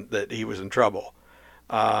didn't, that he was in trouble.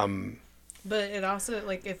 But it also,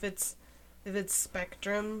 like, if it's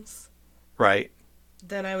spectrums, right?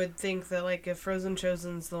 Then I would think that, like, if Frozen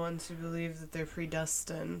Chosen's the ones who believe that they're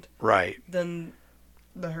predestined, right? Then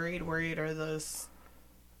the hurried worried are those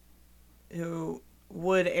who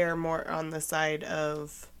would err more on the side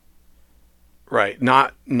of right,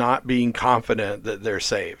 not being confident that they're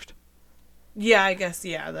saved. Yeah, I guess,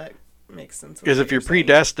 that makes sense. Because if you're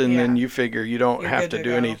predestined, then you figure you don't have to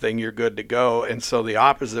do anything, you're good to go. And so the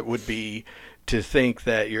opposite would be to think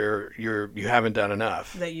that you haven't done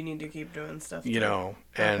enough. That you need to keep doing stuff. You know,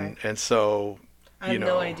 and so I have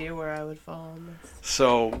no idea where I would fall on this.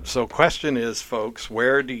 So question is, folks,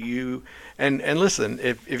 where do you and listen,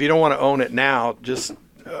 if you don't want to own it now, just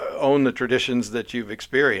own the traditions that you've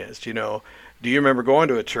experienced, you know. Do you remember going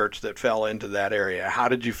to a church that fell into that area? How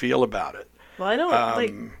did you feel about it? Well, I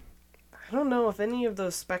don't know if any of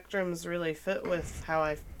those spectrums really fit with how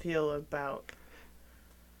I feel about.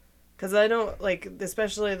 Because I don't, like,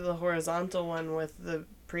 especially the horizontal one with the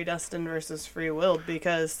predestined versus free willed,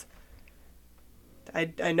 because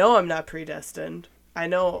I know I'm not predestined. I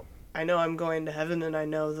know I'm going to heaven, and I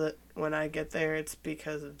know that when I get there, it's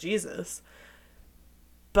because of Jesus.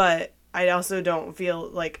 But I also don't feel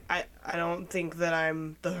like, I don't think that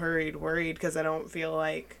I'm the hurried worried, because I don't feel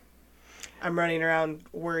like I'm running around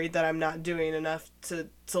worried that I'm not doing enough to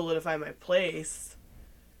solidify my place.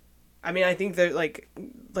 I mean, I think that,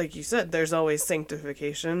 like you said, there's always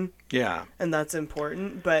sanctification. Yeah. And that's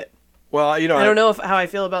important, but well, you know, I don't know how I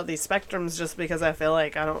feel about these spectrums, just because I feel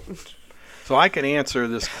like I don't. So I can answer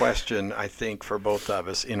this question, I think, for both of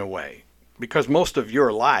us in a way. Because most of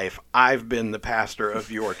your life, I've been the pastor of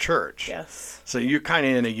your church. Yes. So you're kind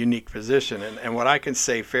of in a unique position. And what I can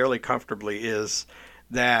say fairly comfortably is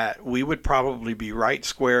that we would probably be right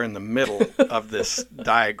square in the middle of this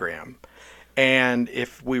diagram. And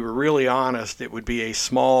if we were really honest, it would be a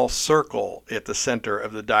small circle at the center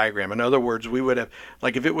of the diagram. In other words, we would have,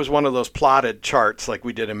 like if it was one of those plotted charts like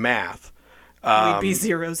we did in math. We'd be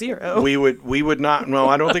 0, 0. We would not, no,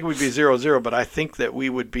 I don't think we'd be 0, 0, but I think that we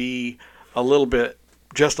would be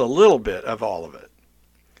just a little bit of all of it.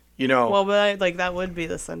 You know. Well, but that would be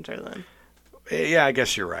the center then. Yeah, I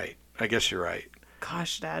guess you're right.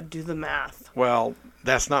 Gosh, Dad, do the math. Well,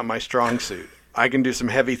 that's not my strong suit. I can do some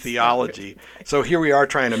heavy theology. So here we are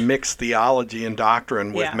trying to mix theology and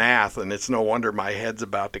doctrine with math, and it's no wonder my head's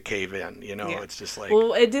about to cave in. It's just like...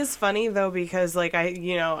 Well, it is funny, though, because, like,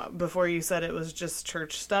 before you said it was just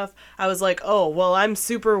church stuff, I was like, oh, well, I'm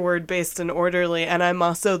super word-based and orderly, and I'm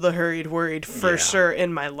also the hurried, worried for sure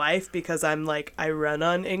in my life, because I'm, like, I run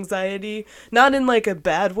on anxiety. Not in, like, a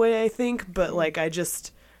bad way, I think, but, like,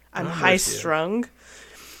 I'm high-strung.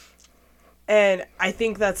 And I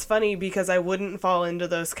think that's funny because I wouldn't fall into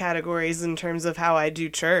those categories in terms of how I do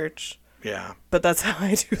church. Yeah. But that's how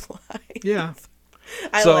I do life. Yeah.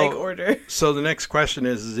 I like order. So the next question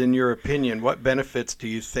is, in your opinion, what benefits do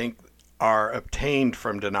you think are obtained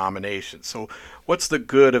from denominations? So what's the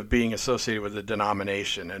good of being associated with a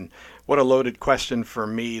denomination? And what a loaded question for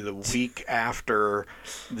me the week after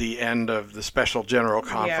the end of the Special General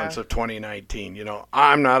Conference of 2019.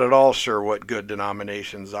 I'm not at all sure what good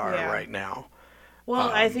denominations are right now.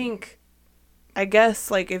 Well, I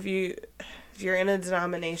guess, like, if you're in a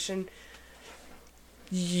denomination,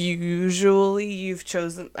 usually you've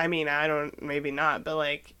chosen, maybe not, but,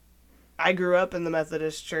 like, I grew up in the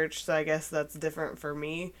Methodist Church, so I guess that's different for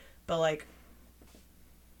me. But, like,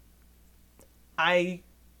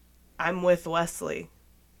 I'm with Wesley.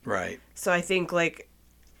 Right. So I think, like,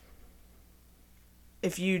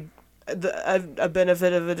 if a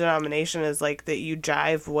benefit of a denomination is, like, that you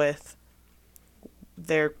jive with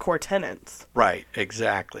their core tenets. Right,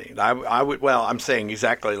 exactly. I'm saying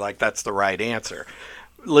exactly like that's the right answer.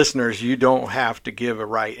 Listeners, you don't have to give a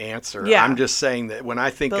right answer. Yeah. I'm just saying that when I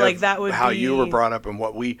think of how you were brought up and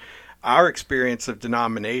our experience of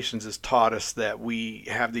denominations has taught us that we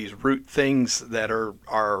have these root things that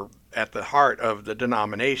are at the heart of the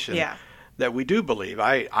denomination that we do believe.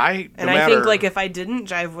 I think, like, if I didn't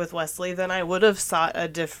jive with Wesley, then I would have sought a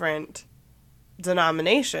different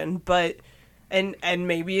denomination. But and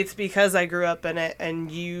maybe it's because I grew up in it, and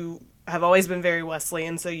you have always been very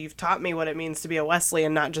Wesleyan, so you've taught me what it means to be a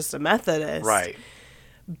Wesleyan, not just a Methodist. Right.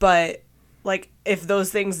 But, like, if those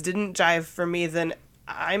things didn't jive for me, then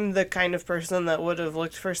I'm the kind of person that would have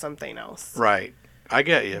looked for something else. Right. I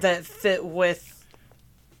get you. That fit with...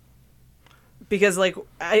 Because, like,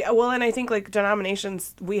 and I think, like,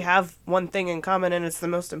 denominations, we have one thing in common, and it's the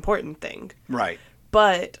most important thing. Right.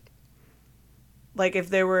 But, like, if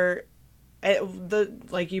there were...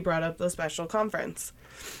 like you brought up, the special conference.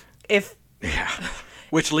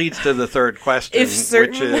 Which leads to the third question,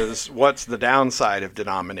 which is, what's the downside of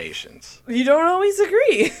denominations? You don't always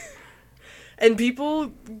agree. And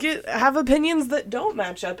people have opinions that don't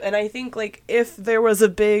match up. And I think, like, if there was a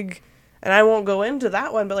big, and I won't go into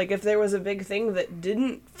that one, but, like, if there was a big thing that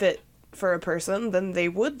didn't fit for a person, then they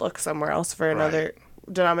would look somewhere else for another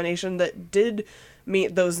denomination that did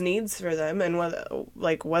meet those needs for them. And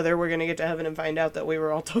whether we're going to get to heaven and find out that we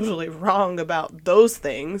were all totally wrong about those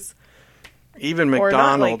things. Even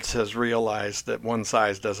McDonald's has realized that one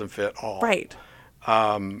size doesn't fit all. Right.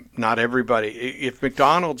 Not everybody. If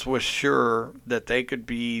McDonald's was sure that they could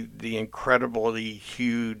be the incredibly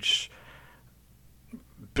huge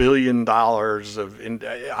 $1 billion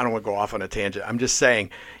I don't want to go off on a tangent. I'm just saying,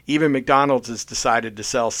 even McDonald's has decided to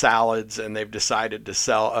sell salads, and they've decided to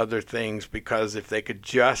sell other things because if they could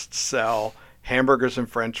just sell hamburgers and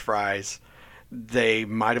French fries, they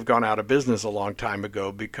might have gone out of business a long time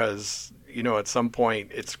ago because, at some point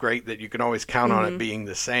it's great that you can always count on it being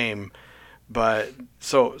the same. But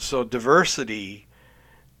so diversity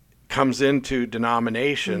comes into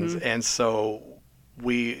denominations, and so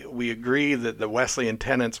we agree that the Wesleyan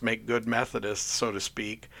tenets make good Methodists, so to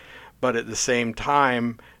speak, but at the same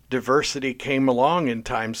time, diversity came along in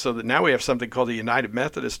time so that now we have something called the United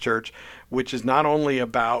Methodist Church, which is not only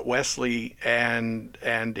about Wesley and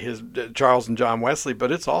his Charles and John Wesley,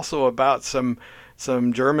 but it's also about some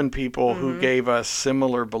German people who gave us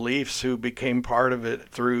similar beliefs, who became part of it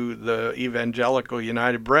through the Evangelical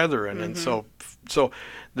United Brethren. And so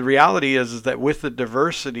the reality is that with the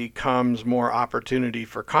diversity comes more opportunity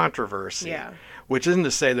for controversy. Yeah. Which isn't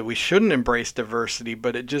to say that we shouldn't embrace diversity,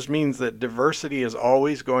 but it just means that diversity is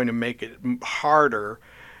always going to make it harder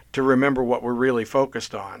to remember what we're really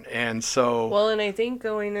focused on. And so... Well, and I think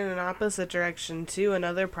going in an opposite direction, too,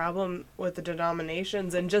 another problem with the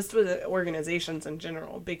denominations and just with organizations in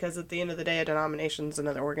general, because at the end of the day, a denomination's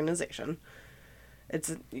another organization.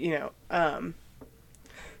 It's,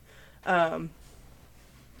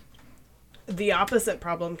 the opposite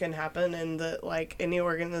problem can happen in that, like, any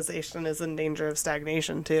organization is in danger of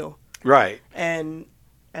stagnation, too. Right. And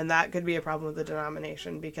that could be a problem with the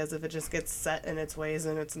denomination, because if it just gets set in its ways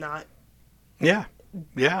and it's not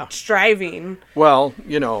striving. Well,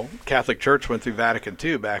 Catholic Church went through Vatican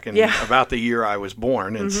II back in about the year I was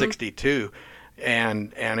born in 1962.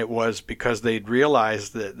 and it was because they'd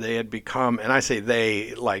realized that they had become, and I say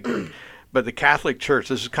they, like, but the Catholic Church,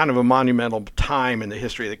 this is kind of a monumental time in the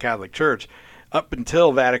history of the Catholic Church. Up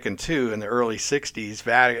until Vatican II in the early 60s,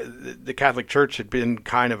 the Catholic Church had been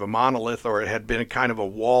kind of a monolith, or it had been kind of a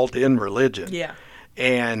walled-in religion. Yeah.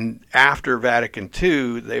 And after Vatican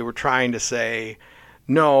II, they were trying to say,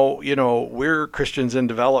 no, we're Christians in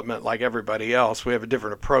development like everybody else. We have a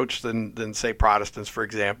different approach than say Protestants, for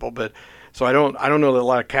example. But so I don't know that a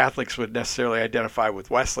lot of Catholics would necessarily identify with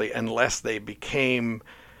Wesley unless they became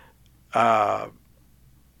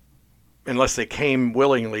unless they came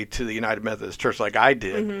willingly to the United Methodist Church like I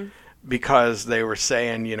did, because they were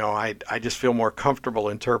saying, I just feel more comfortable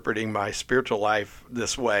interpreting my spiritual life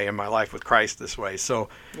this way and my life with Christ this way. So,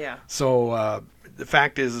 Yeah. So the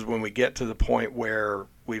fact is when we get to the point where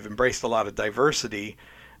we've embraced a lot of diversity,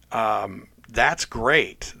 that's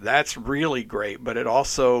great. That's really great. But it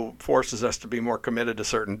also forces us to be more committed to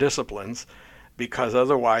certain disciplines, because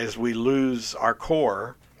otherwise we lose our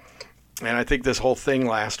core. And I think this whole thing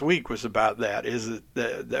last week was about that, is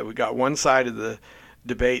that we got one side of the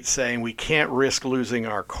debate saying we can't risk losing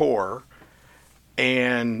our core,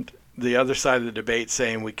 and the other side of the debate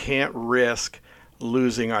saying we can't risk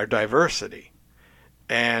losing our diversity.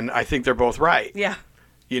 And I think they're both right. Yeah.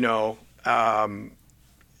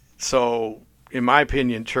 So in my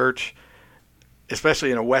opinion, church,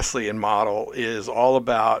 especially in a Wesleyan model, is all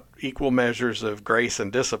about equal measures of grace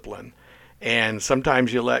and discipline. And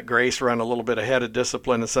sometimes you let grace run a little bit ahead of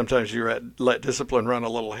discipline, and sometimes you let discipline run a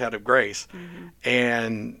little ahead of grace.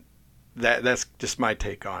 And that's just my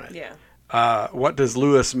take on it. Yeah. What does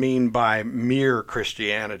Lewis mean by mere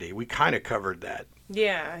Christianity? We kind of covered that.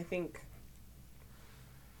 Yeah, I think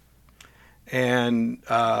And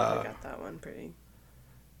I got that one pretty.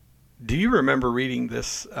 do you remember reading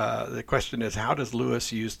this? The question is, how does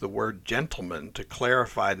Lewis use the word gentleman to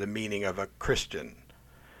clarify the meaning of a Christian?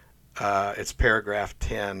 It's paragraph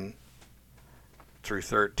 10 through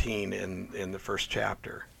 13 in the first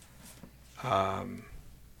chapter. I'm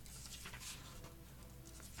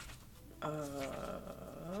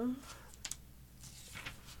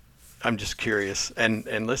just curious.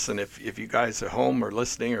 And listen, if you guys at home are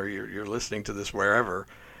listening, or you're listening to this wherever,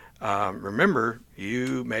 remember,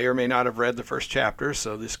 you may or may not have read the first chapter,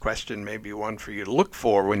 so this question may be one for you to look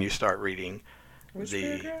for when you start reading. Which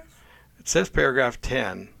paragraph? It says paragraph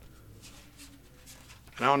 10.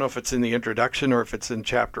 And I don't know if it's in the introduction or if it's in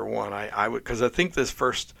chapter 1. I would, because I think this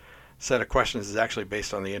first set of questions is actually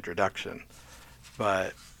based on the introduction.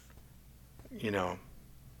 But,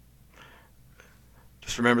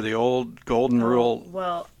 just remember the old golden rule.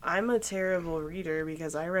 Well, I'm a terrible reader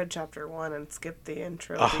because I read chapter 1 and skipped the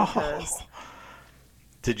intro because...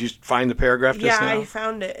 Did you find the paragraph just now? Yeah, I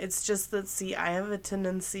found it. It's just that, I have a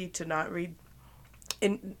tendency to not read...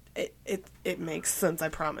 It makes sense, I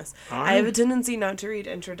promise. I have a tendency not to read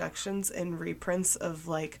introductions and reprints of,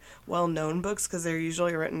 well-known books because they're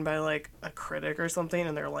usually written by, a critic or something,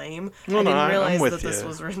 and they're lame. I didn't realize that this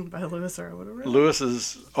was written by Lewis, or I would have read it.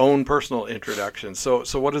 Lewis's own personal introduction. So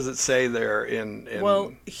what does it say there in...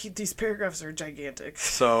 Well, these paragraphs are gigantic.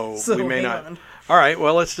 So we may not... On. All right,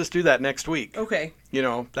 well, let's just do that next week. Okay.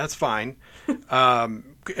 That's fine.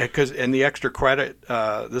 Because in the extra credit,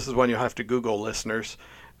 this is one you'll have to Google, listeners,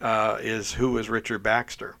 is who was Richard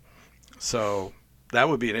Baxter? So that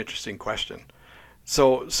would be an interesting question.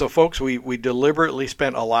 So folks, we deliberately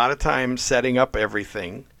spent a lot of time setting up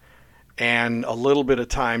everything and a little bit of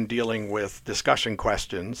time dealing with discussion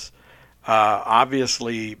questions.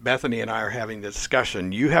 Obviously, Bethany and I are having the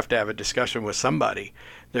discussion. You have to have a discussion with somebody.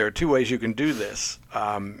 There are two ways you can do this.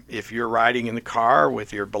 If you're riding in the car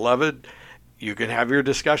with your beloved, you can have your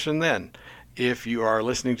discussion then. If you are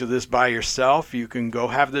listening to this by yourself, you can go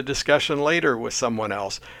have the discussion later with someone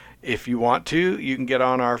else. If you want to, you can get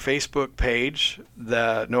on our Facebook page,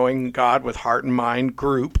 the Knowing God with Heart and Mind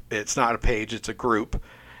group. It's not a page, it's a group.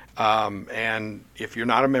 And if you're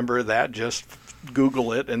not a member of that, just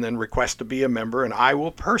Google it and then request to be a member, and I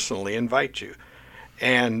will personally invite you.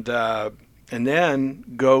 And then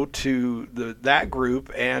go to that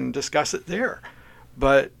group and discuss it there.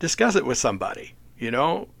 But discuss it with somebody.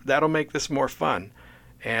 That'll make this more fun.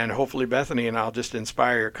 And hopefully Bethany and I'll just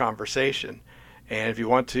inspire your conversation. And if you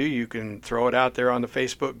want to, you can throw it out there on the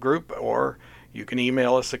Facebook group, or you can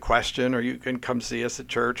email us a question, or you can come see us at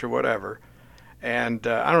church or whatever. And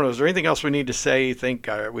I don't know, is there anything else we need to say? You think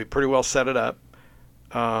we pretty well set it up?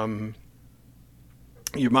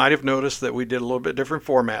 You might have noticed that we did a little bit different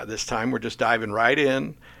format this time. We're just diving right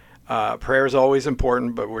in. Prayer is always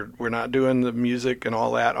important, but we're not doing the music and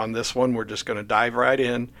all that on this one. We're just going to dive right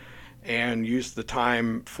in. and use the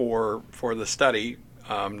time for the study.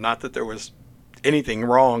 Not that there was anything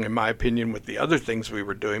wrong, in my opinion, with the other things we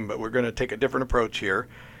were doing, but we're going to take a different approach here.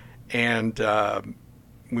 And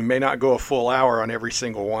we may not go a full hour on every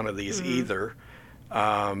single one of these either.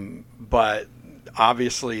 But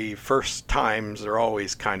obviously, first times are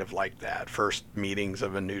always kind of like that. First meetings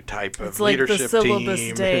of a new type of leadership team. It's like the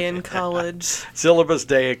syllabus day in college. Syllabus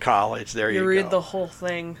day at college. There you go. You read the whole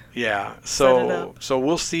thing. Yeah. So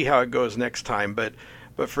we'll see how it goes next time. But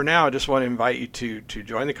for now, I just want to invite you to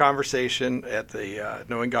join the conversation at the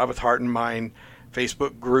Knowing God with Heart and Mind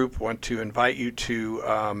Facebook group. Want to invite you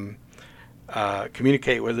to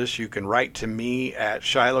communicate with us. You can write to me at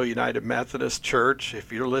Shiloh United Methodist Church.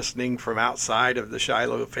 If you're listening from outside of the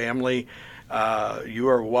Shiloh family, you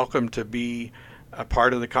are welcome to be a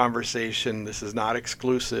part of the conversation. This is not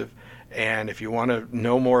exclusive. And if you want to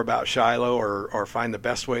know more about Shiloh or find the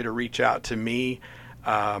best way to reach out to me,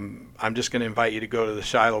 I'm just going to invite you to go to the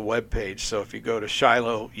Shiloh webpage. So if you go to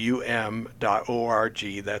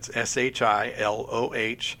shilohum.org, that's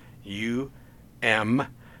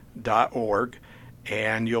SHILOHUM.org,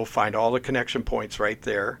 and you'll find all the connection points right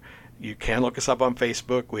there. You can look us up on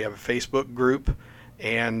Facebook. We have a Facebook group,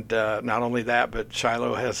 and not only that, but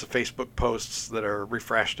Shiloh has Facebook posts that are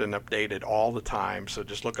refreshed and updated all the time. So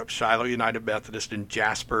just look up Shiloh United Methodist in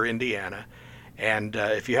Jasper, Indiana. And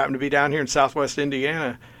if you happen to be down here in Southwest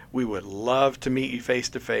Indiana, we would love to meet you face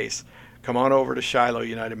to face. Come on over to Shiloh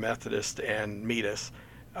United Methodist and meet us.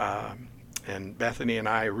 And Bethany and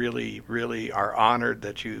I really, really are honored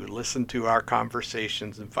that you listen to our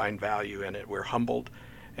conversations and find value in it. We're humbled,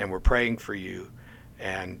 and we're praying for you.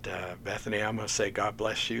 And Bethany, I'm going to say God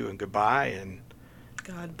bless you and goodbye. And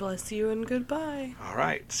God bless you and goodbye. All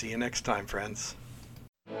right. See you next time, friends.